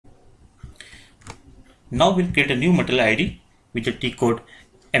Now we'll create a new material ID with the T code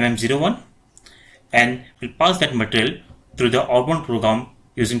MM01 and we'll pass that material through the outbound program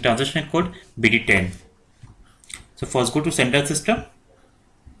using transaction code BD10. So first go to sender system.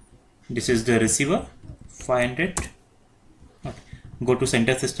 This is the receiver 500. Okay. Go to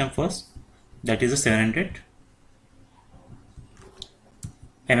sender system first, that is the 700.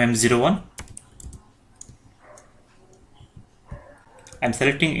 MM01. I'm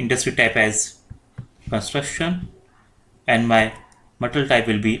selecting industry type as construction and my material type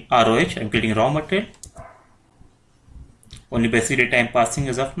will be ROH. I'm creating raw material. Only basic data I'm passing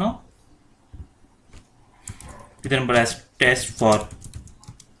as of now. With the number as test for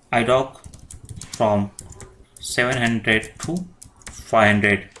idoc from 700 to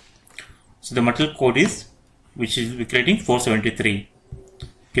 500. So the material code is, which is we're creating 473.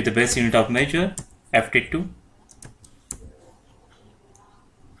 Give the base unit of measure FT2.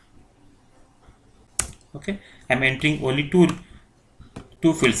 Okay, I'm entering only two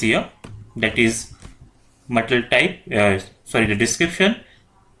fields here, that is material type, the description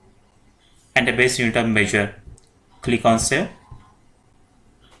and the base unit of measure. Click on save.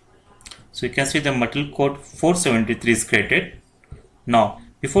 So you can see the material code 473 is created. Now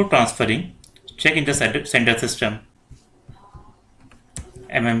before transferring, check in the sender system.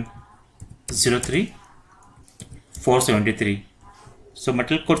 MM03 473. So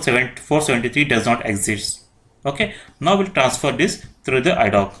material code 473 does not exist. Okay, now we'll transfer this through the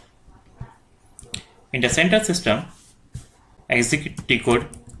idoc. In the sender system, execute T code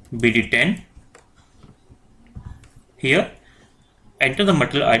BD10. Here, enter the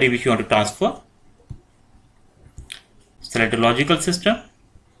material ID which you want to transfer. Select the logical system,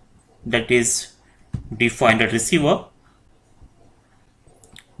 that is defined the receiver.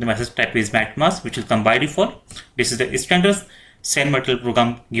 The message type is matmask, which will come by default. This is the standard send material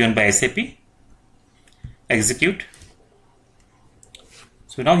program given by SAP. Execute.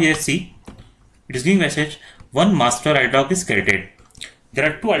 So now here see, it is giving message one master idoc is created. There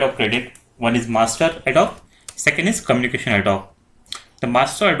are two idoc created. One is master idoc, second is communication idoc. The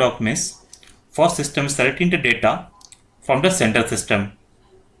master idoc means first system is selecting the data from the sender system.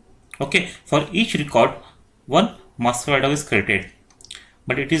 Okay, for each record, one master idoc is created,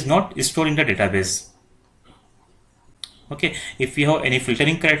 but it is not stored in the database. Okay, if we have any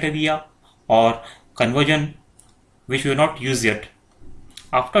filtering criteria or conversion which we have not used yet,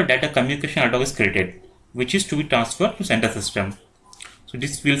 after that a communication idoc is created, which is to be transferred to sender system. So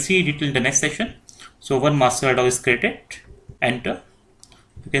this we'll see detail in the next session. So one master idoc is created, enter.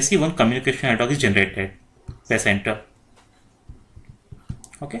 You can see one communication idoc is generated. Press enter.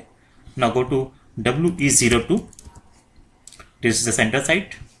 Okay, now go to WE02. This is the sender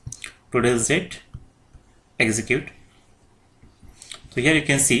site. Today's date. Execute. So here you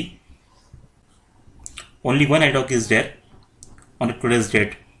can see only one idoc is there on the today's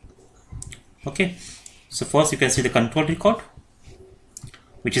date. Okay, so first you can see the control record,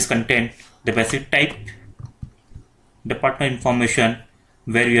 which is contain the basic type, the partner information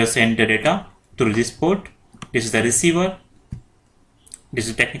where you have sent the data through this port. This is the receiver. This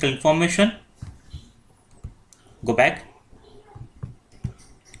is technical information. Go back.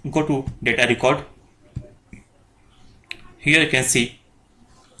 Go to data record. Here you can see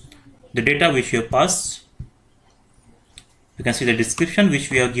the data which you have passed. You can see the description which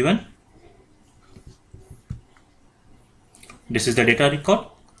we have given. This is the data record.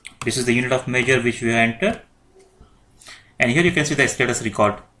 This is the unit of measure which we have entered. And here you can see the status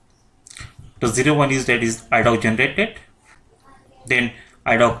record. The 01 is that is idoc generated. Then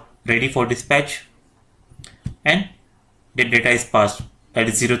idoc ready for dispatch. And the data is passed. That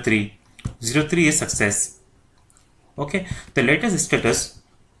is 03. 03 is success. Okay, the latest status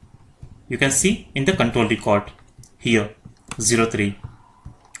you can see in the control record here 03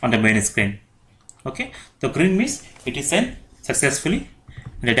 on the main screen. Okay, the green means it is sent successfully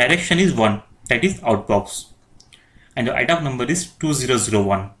and the direction is 1, that is outbox, and the idoc number is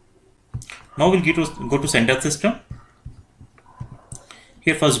 2001. Now we'll go to sender system.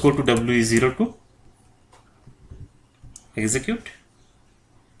 Here first go to WE02. Execute.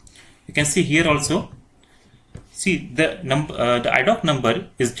 You can see here also, see the idoc number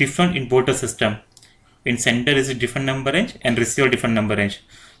is different in both the system. In sender is a different number range and receiver different number range.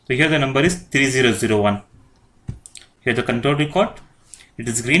 So here the number is 3001. Here the control record, it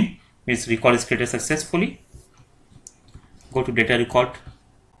is green, means record is created successfully. Go to data record.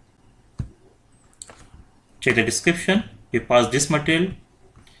 Check the description. We pass this material.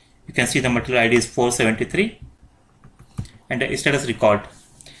 You can see the material ID is 473 and the status record.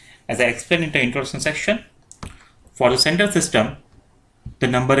 As I explained in the introduction section, for the sender system, the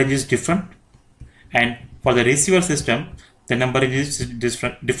number range is different And for the receiver system, the number is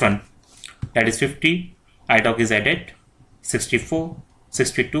different. That is 50, idoc is added, 64,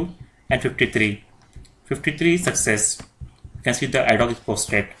 62 and 53. 53 is success. You can see the idoc is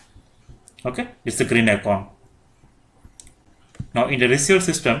posted. Okay, it's the green icon. Now in the receiver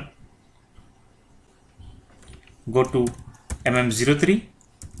system, go to MM03.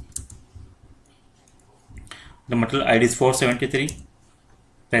 The material ID is 473.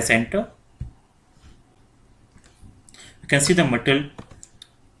 Press enter. You can see the material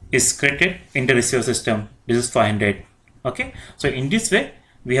is created in the receiver system. This is 500. Okay, so in this way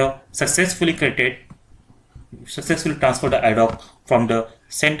we have successfully transferred the idoc from the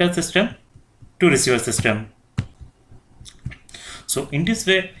center system to receiver system. So in this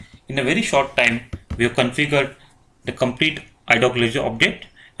way, in a very short time, we have configured the complete idoc ledger object,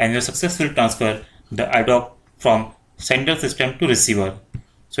 and we have successfully transferred the idoc from sender system to receiver.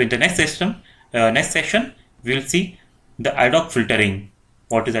 So in the next session, we will see the idoc filtering.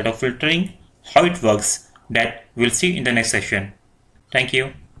 What is idoc filtering? How it works? That we'll see in the next session. Thank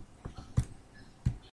you.